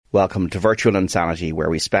Welcome to Virtual Insanity, where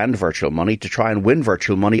we spend virtual money to try and win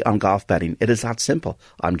virtual money on golf betting. It is that simple.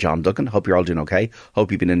 I'm John Duggan. Hope you're all doing okay.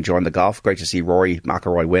 Hope you've been enjoying the golf. Great to see Rory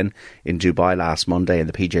McIlroy win in Dubai last Monday, and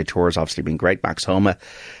the PGA Tour has obviously been great. Max Homa,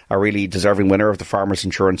 a really deserving winner of the Farmers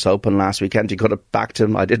Insurance Open last weekend. You could have backed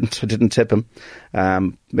him. I didn't tip him.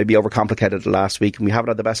 Maybe overcomplicated it last week. And we haven't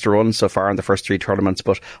had the best of runs so far in the first three tournaments,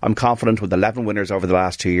 but I'm confident with 11 winners over the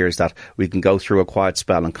last 2 years that we can go through a quiet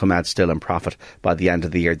spell and come out still in profit by the end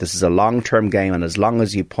of the year. This is a long-term game, and as long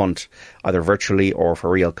as you punt either virtually or for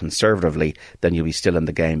real conservatively, then you'll be still in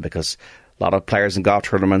the game, because a lot of players in golf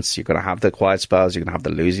tournaments, you're going to have the quiet spells, you're going to have the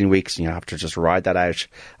losing weeks, and you have to just ride that out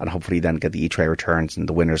and hopefully then get the each-way returns, and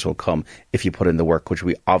the winners will come if you put in the work, which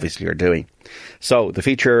we obviously are doing. So the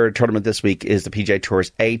feature tournament this week is the PGA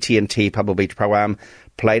Tour's AT&T Pebble Beach Pro-Am,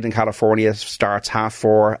 played in California, starts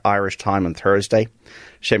 4:30 Irish time on Thursday.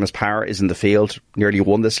 Seamus Power is in the field, nearly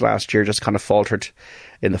won this last year, just kind of faltered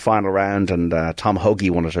in the final round, and Tom Hoge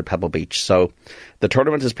won it at Pebble Beach. So the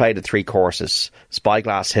tournament is played at three courses: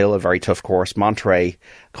 Spyglass Hill, a very tough course, Monterey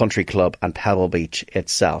Country Club, and Pebble Beach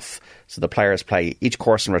itself. So the players play each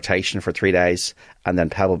course in rotation for 3 days, and then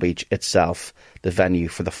Pebble Beach itself, the venue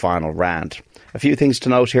for the final round. A few things to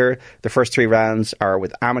note here. The first three rounds are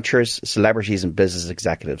with amateurs, celebrities and business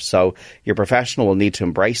executives. So your professional will need to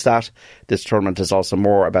embrace that. This tournament is also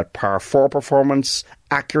more about par 4 performance,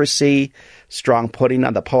 accuracy, strong putting,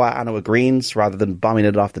 and the Poa annua greens rather than bombing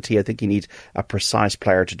it off the tee. I think you need a precise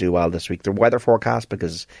player to do well this week. The weather forecast,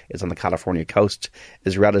 because it's on the California coast,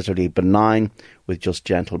 is relatively benign with just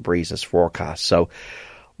gentle breezes forecast. So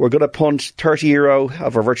we're going to punt €30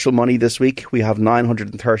 of our virtual money this week. We have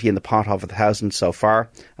 930 in the pot of 1,000 so far,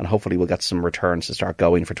 and hopefully we'll get some returns to start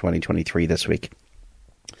going for 2023 this week.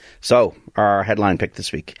 So our headline pick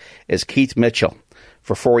this week is Keith Mitchell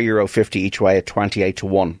for €4.50 each way at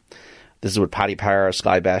 28-1. This is with Paddy Power,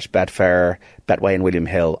 Sky Bet, Betfair, Betway and William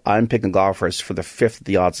Hill. I'm picking golfers for the fifth of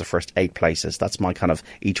the odds the first 8 places. That's my kind of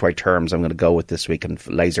each way terms I'm going to go with this week and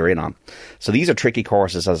laser in on. So these are tricky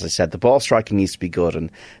courses, as I said. The ball striking needs to be good,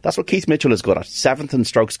 and that's what Keith Mitchell is good at. 7th in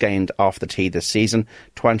strokes gained off the tee this season,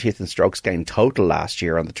 20th in strokes gained total last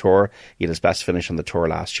year on the tour. He had his best finish on the tour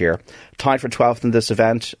last year. Tied for 12th in this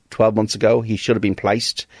event 12 months ago. He should have been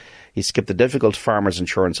placed. He skipped the difficult Farmers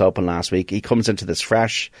Insurance Open last week. He comes into this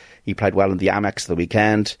fresh. He played well in the Amex the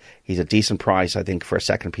weekend. He's a decent price, I think, for a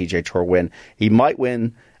second PGA Tour win. He might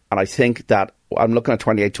win, and I think that I'm looking at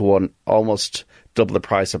 28-1, almost double the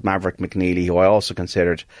price of Maverick McNeely, who I also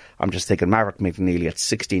considered. I'm just thinking Maverick McNeely at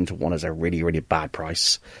 16-1 is a really, really bad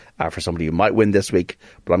price for somebody who might win this week.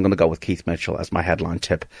 But I'm going to go with Keith Mitchell as my headline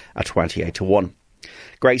tip at 28-1.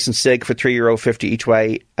 Grayson Sigg for €3.50 each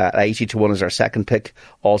way at 80-1 is our second pick.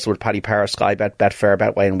 Also with Paddy Power, Sky Bet, Betfair,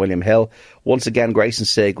 Betway and William Hill. Once again, Grayson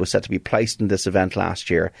Sigg was set to be placed in this event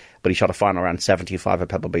last year, but he shot a final round 75 at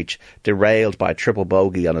Pebble Beach, derailed by a triple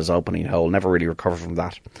bogey on his opening hole. Never really recovered from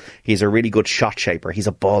that. He's a really good shot shaper. He's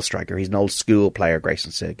a ball striker. He's an old school player,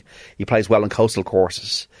 Grayson Sigg. He plays well on coastal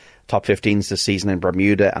courses. Top 15s this season in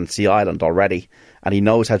Bermuda and Sea Island already, and he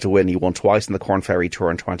knows how to win. He won twice in the Corn Ferry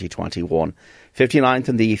Tour in 2021. 59th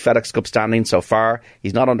in the FedEx Cup standing so far.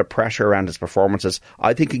 He's not under pressure around his performances.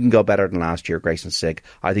 I think he can go better than last year, Grayson Sigg.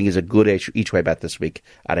 I think he's a good each way bet this week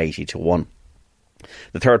at 80-1.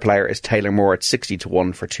 The third player is Taylor Moore at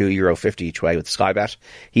 60-1 for €2.50 each way with Sky Bet.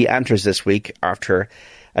 He enters this week after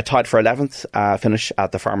a tied for 11th finish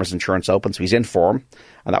at the Farmers Insurance Open, so he's in form,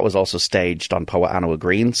 and that was also staged on Poa annua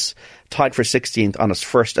greens. Tied for 16th on his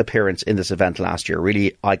first appearance in this event last year.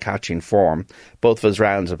 Really eye-catching form. Both of his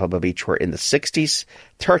rounds at Pebble Beach were in the 60s.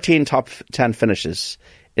 13 top 10 finishes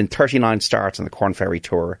in 39 starts on the Corn Ferry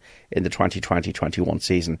Tour in the 2020-21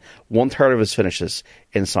 season. 1/3 of his finishes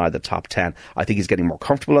inside the top 10. I think he's getting more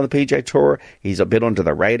comfortable on the PGA Tour. He's a bit under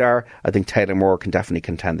the radar. I think Taylor Moore can definitely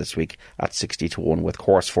contend this week at 60-1 with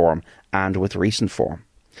course form and with recent form.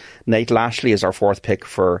 Nate Lashley is our fourth pick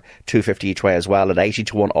for $2.50 each way as well at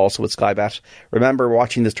 80-1, also with Sky Bet. Remember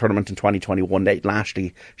watching this tournament in 2021, Nate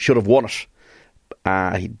Lashley should have won it.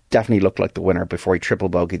 He definitely looked like the winner before he triple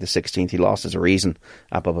bogeyed the 16th. He lost as a reason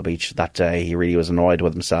at Pebble Beach that day. He really was annoyed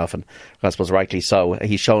with himself, and I suppose rightly so.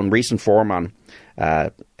 He's shown recent form on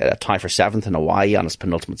a tie for 7th in Hawaii on his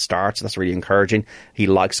penultimate start, so that's really encouraging. He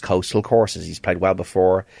likes coastal courses. He's played well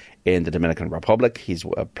before in the Dominican Republic. He's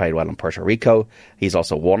played well in Puerto Rico. He's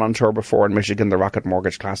also won on tour before in Michigan, the Rocket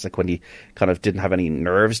Mortgage Classic, when he kind of didn't have any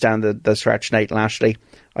nerves down the stretch. Nate Lashley,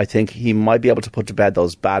 I think he might be able to put to bed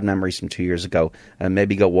those bad memories from 2 years ago and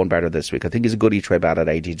maybe go one better this week. I think he's a good each way bet at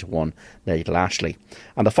 80-1, Nate Lashley.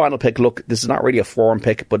 And the final pick, look, this is not really a form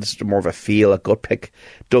pick, but this is more of a feel, a gut pick.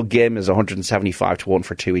 Doug Ghim is 175 175 to 1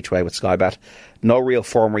 for 2 each way with Sky Bet. No real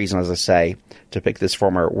form reason, as I say, to pick this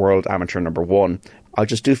former world amateur number 1. I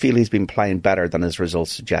just do feel he's been playing better than his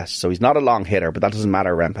results suggest. So he's not a long hitter, but that doesn't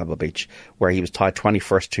matter around Pebble Beach, where he was tied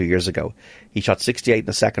 21st 2 years ago. He shot 68 in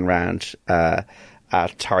the second round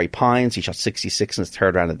at Torrey Pines. He shot 66 in his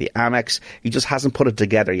third round at the Amex. He just hasn't put it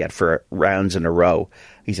together yet for rounds in a row.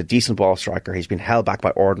 He's a decent ball striker. He's been held back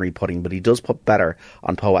by ordinary putting, but he does put better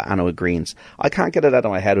on Poa annua greens. I can't get it out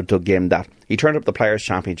of my head with Doug Ghim that he turned up the Players'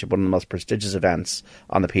 Championship, one of the most prestigious events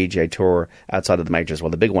on the PGA Tour outside of the majors,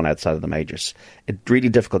 well, the big one outside of the majors. In really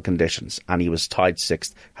difficult conditions, and he was tied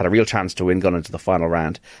 6th, had a real chance to win going into the final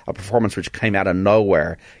round. A performance which came out of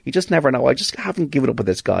nowhere. You just never know. I just haven't given up with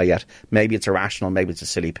this guy yet. Maybe it's irrational, maybe it's a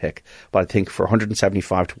silly pick, but I think for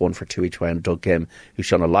 175 to 1 for 2 each way on Doug Ghim, who's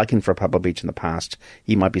shown a liking for Pebble Beach in the past,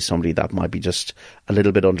 he might be somebody that might be just a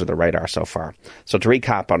little bit under the radar so far. So to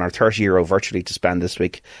recap on our €30 virtually to spend this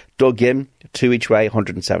week, Doug Ghim, 2 each way,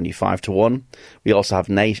 175 to 1. We also have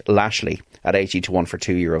Nate Lashley at 80 to 1 for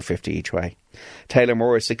 €2.50 each way. Taylor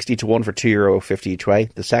Moore is 60 to 1 for €2.50 each way.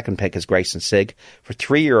 The second pick is Grayson Sigg for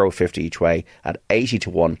 €3.50 each way at 80 to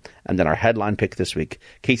 1. And then our headline pick this week,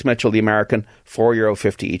 Keith Mitchell, the American,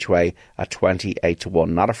 €4.50 each way at 28 to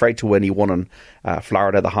 1. Not afraid to win. He won in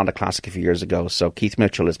Florida, the Honda Classic a few years ago. So Keith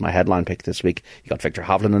Mitchell is my headline pick this week. You got Victor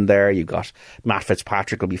Hovland in there. You got Matt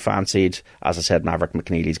Fitzpatrick will be fancied. As I said, Maverick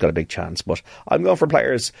McNeely's got a big chance. But I'm going for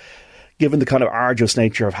players, given the kind of arduous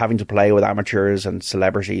nature of having to play with amateurs and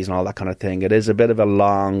celebrities and all that kind of thing, it is a bit of a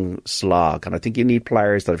long slog. And I think you need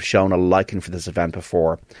players that have shown a liking for this event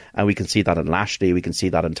before. And we can see that in Lashley. We can see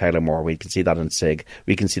that in Taylor Moore. We can see that in Sigg.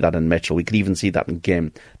 We can see that in Mitchell. We can even see that in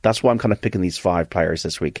Ghim. That's why I'm kind of picking these 5 players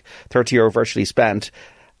this week. €30 virtually spent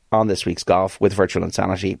on this week's golf with Virtual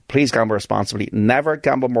Insanity. Please gamble responsibly. Never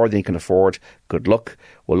gamble more than you can afford. Good luck.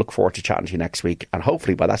 We'll look forward to chatting to you next week. And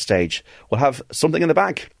hopefully by that stage, we'll have something in the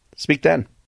bank. Speak then.